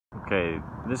Okay,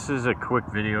 this is a quick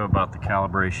video about the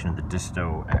calibration of the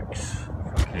Distox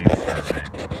for cave survey.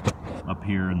 Up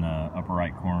here in the upper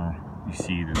right corner, you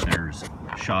see that there's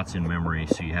shots in memory,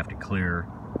 so you have to clear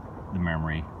the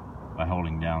memory by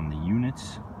holding down the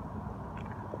units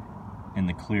and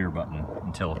the clear button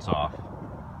until it's off.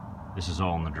 This is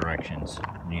all in the directions.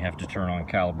 And you have to turn on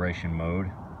calibration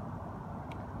mode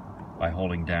by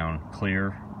holding down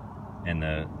clear and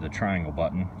the triangle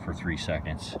button for 3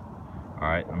 seconds.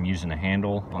 Alright, I'm using a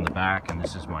handle on the back, and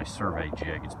this is my survey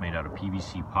jig. It's made out of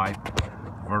PVC pipe.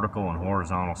 Vertical and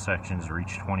horizontal sections are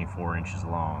each 24 inches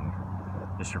long.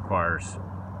 This requires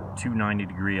two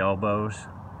 90-degree elbows,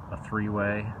 a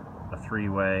three-way,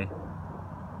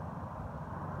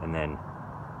 and then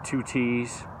two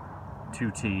T's,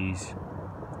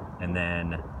 and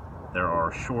then there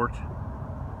are short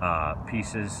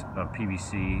pieces of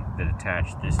PVC that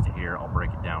attach this to here. I'll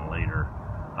break it down later.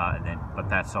 But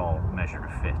that's all measured to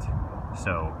fit.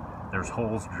 So there's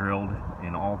holes drilled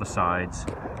in all the sides.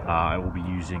 I will be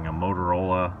using a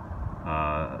Motorola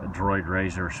Droid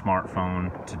Razor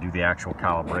smartphone to do the actual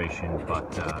calibration,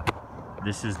 but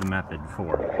this is the method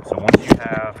for it. So once you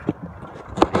have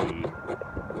the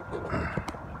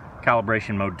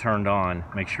calibration mode turned on,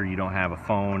 make sure you don't have a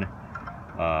phone,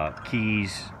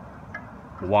 keys,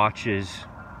 watches,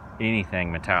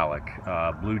 anything metallic.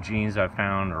 Blue jeans I've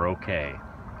found are okay.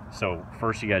 So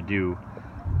first you got to do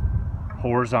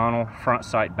horizontal front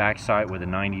sight, back sight with a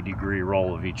 90-degree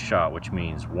roll of each shot, which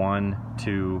means 1,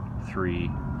 2, 3,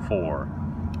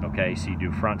 4. Okay, so you do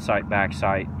front sight, back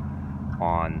sight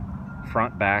on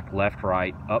front, back, left,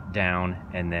 right, up, down,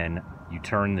 and then you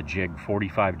turn the jig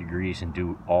 45 degrees and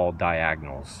do all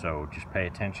diagonals. So just pay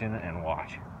attention and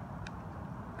watch.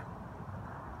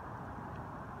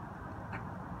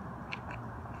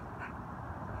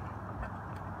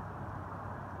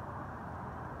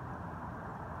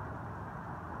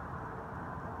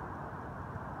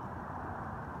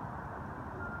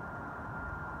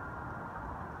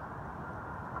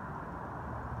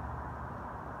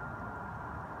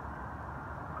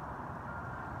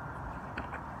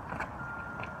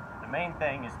 The main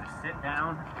thing is to sit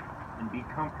down and be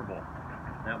comfortable.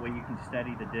 That way you can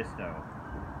steady the disto.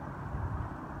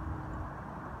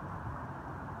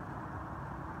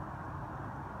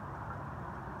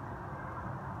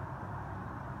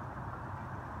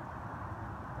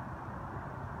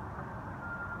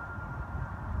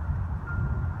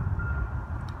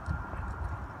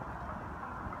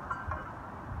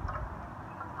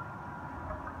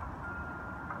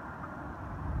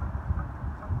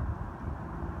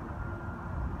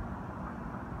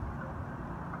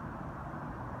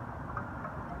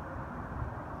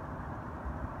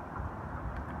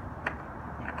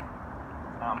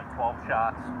 I'm at 12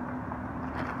 shots.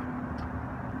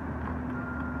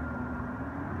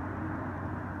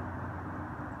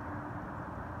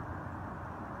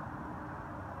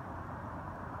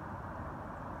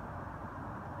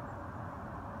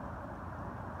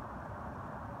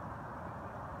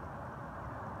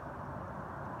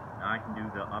 Now I can do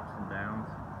the ups and downs.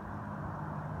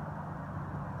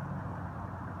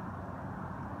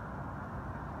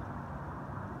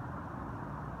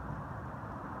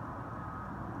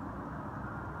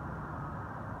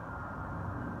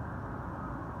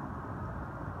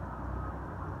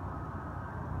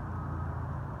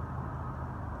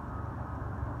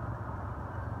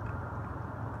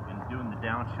 Doing the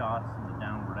down shots and the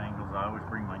downward angles, I always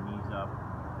bring my knees up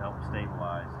to help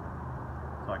stabilize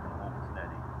so I can hold it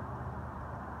steady.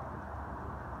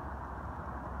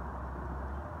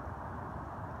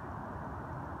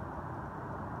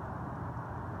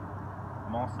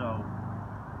 I'm also,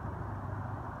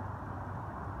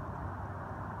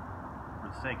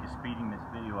 for the sake of speeding this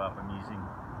video up, I'm using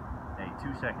a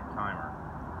 2-second timer.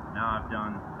 Now I've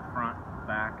done the front, the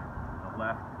back, the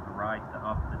left, the right, the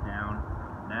up, the down.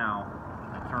 Now,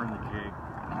 I turn the jig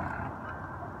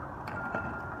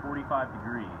 45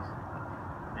 degrees,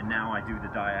 and now I do the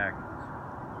diagonals.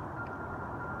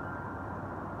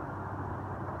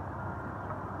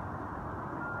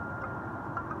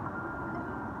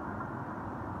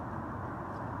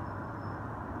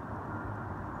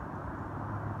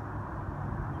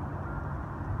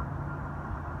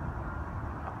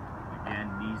 Again,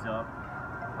 knees up,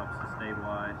 helps to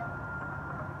stabilize.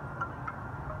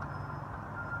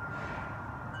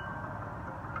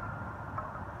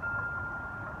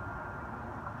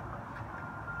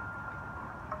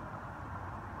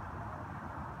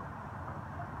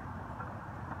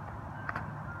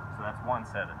 So that's one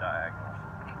set of diagonals.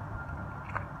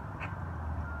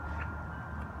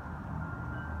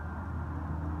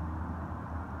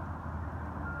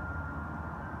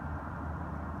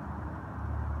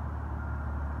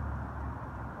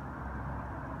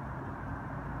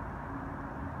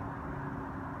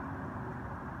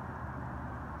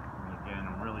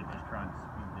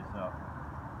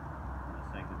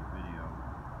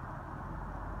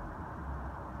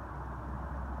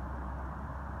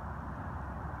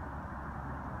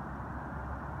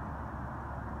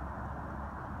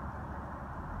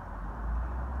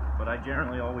 but I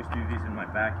generally always do these in my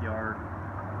backyard.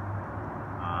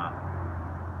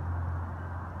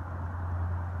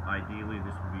 Ideally,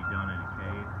 this would be done in a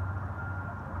cave,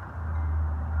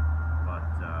 but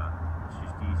it's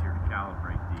just easier to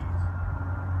calibrate these.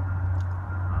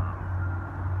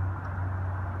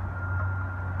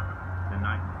 The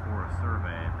night before a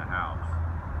survey at the house,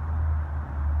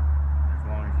 as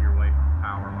long as you're away from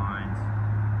power lines,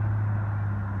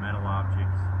 metal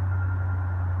objects,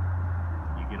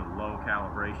 you get a low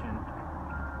calibration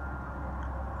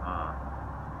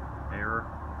error,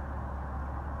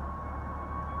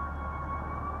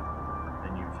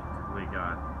 then you've typically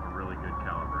got a really good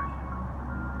calibration.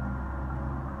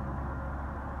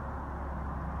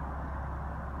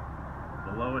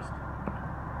 The lowest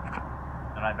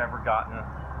that I've ever gotten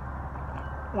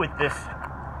with this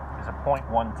is a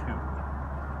 0.12.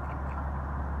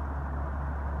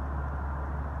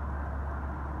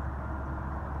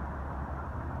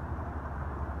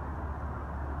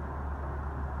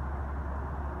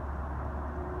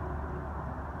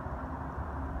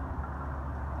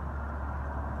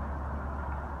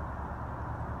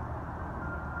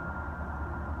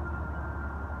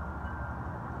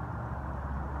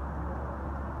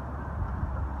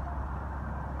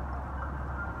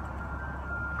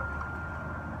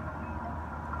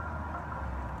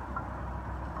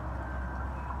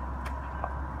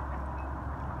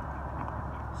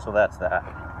 So that's that.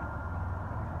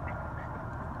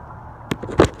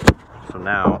 So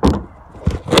now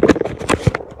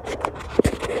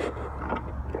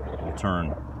we'll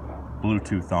turn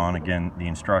Bluetooth on. Again, the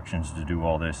instructions to do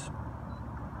all this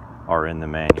are in the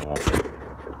manual.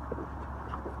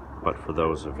 But for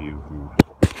those of you who,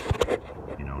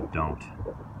 don't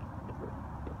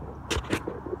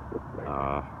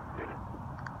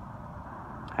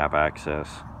have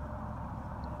access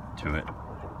to it,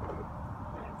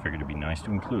 figured it'd be nice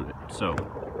to include it. So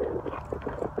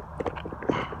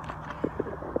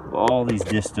all these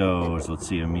distos, let's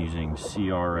see, I'm using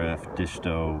CRF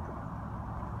disto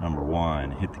number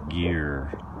 1, hit the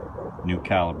gear, new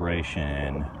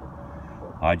calibration.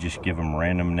 I just give them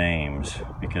random names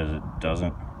because it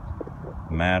doesn't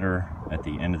matter at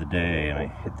the end of the day, and I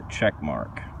hit the check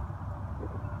mark.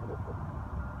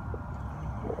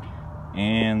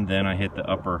 And then I hit the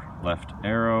upper left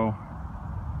arrow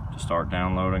to start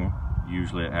downloading.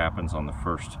 Usually it happens on the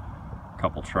first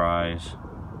couple tries.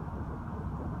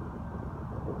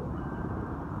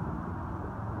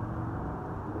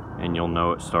 And you'll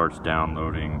know it starts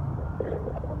downloading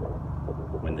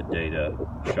when the data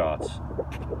shots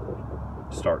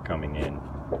start coming in.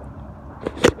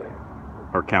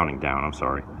 Or counting down, I'm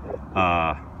sorry.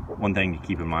 One thing to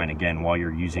keep in mind, again, while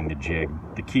you're using the jig,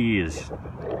 the key is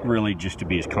really just to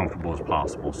be as comfortable as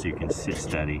possible so you can sit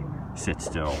steady, sit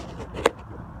still.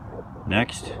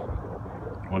 Next,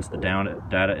 once the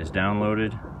data is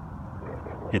downloaded,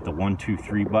 hit the 1, 2,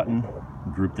 3 button,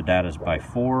 group the data by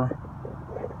 4,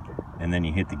 and then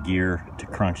you hit the gear to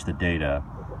crunch the data.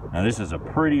 Now this is a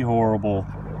pretty horrible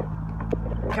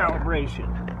calibration,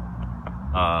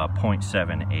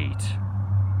 0.78,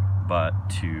 but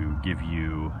to give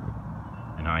you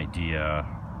an idea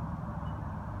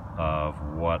of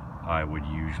what I would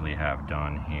usually have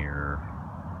done here,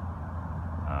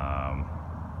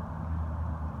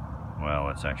 well,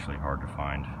 it's actually hard to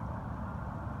find,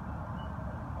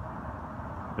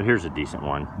 but here's a decent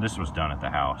one. This was done at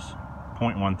the house,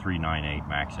 0.1398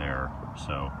 max error.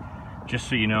 So just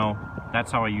so you know,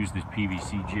 that's how I use this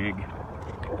PVC jig.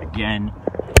 Again,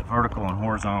 the vertical and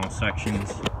horizontal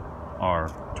sections are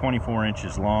 24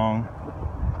 inches long,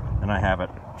 and I have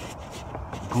it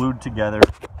glued together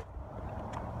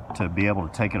to be able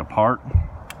to take it apart.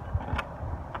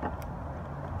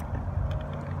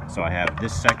 So I have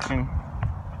this section,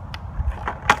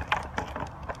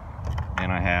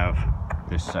 and I have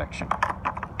this section.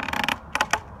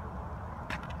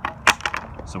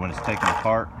 So when it's taken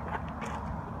apart,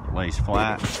 it lays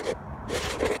flat,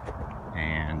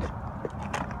 and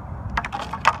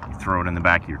you throw it in the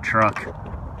back of your truck.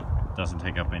 It doesn't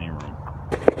take up any room.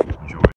 Enjoy.